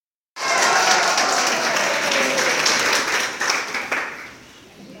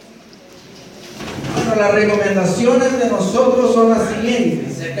maestro, las recomendaciones de nosotros son las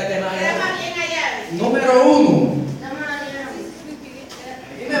siguientes. Número 1.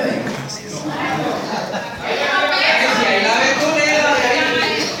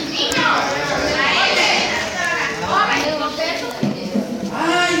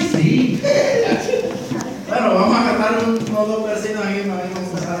 Ay, sí. Bueno, vamos a cantar unos 2 versitos aquí para ver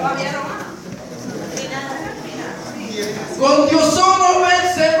cómo sale. Con Dios somos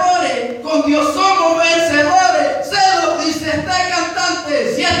vencedores, con Dios somos vencedores, se lo dice este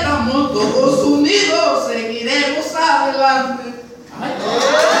cantante. Si estamos todos unidos, seguiremos adelante. Ay.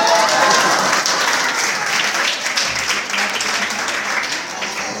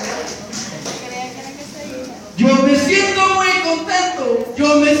 Yo me siento muy contento,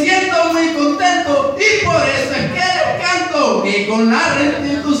 yo me siento muy contento, y por eso es que les canto que con la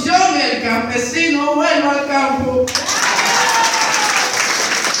restitución el campesino vuelve al campo.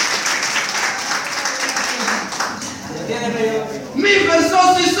 Mis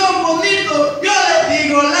versos sí son bonitos, yo les digo la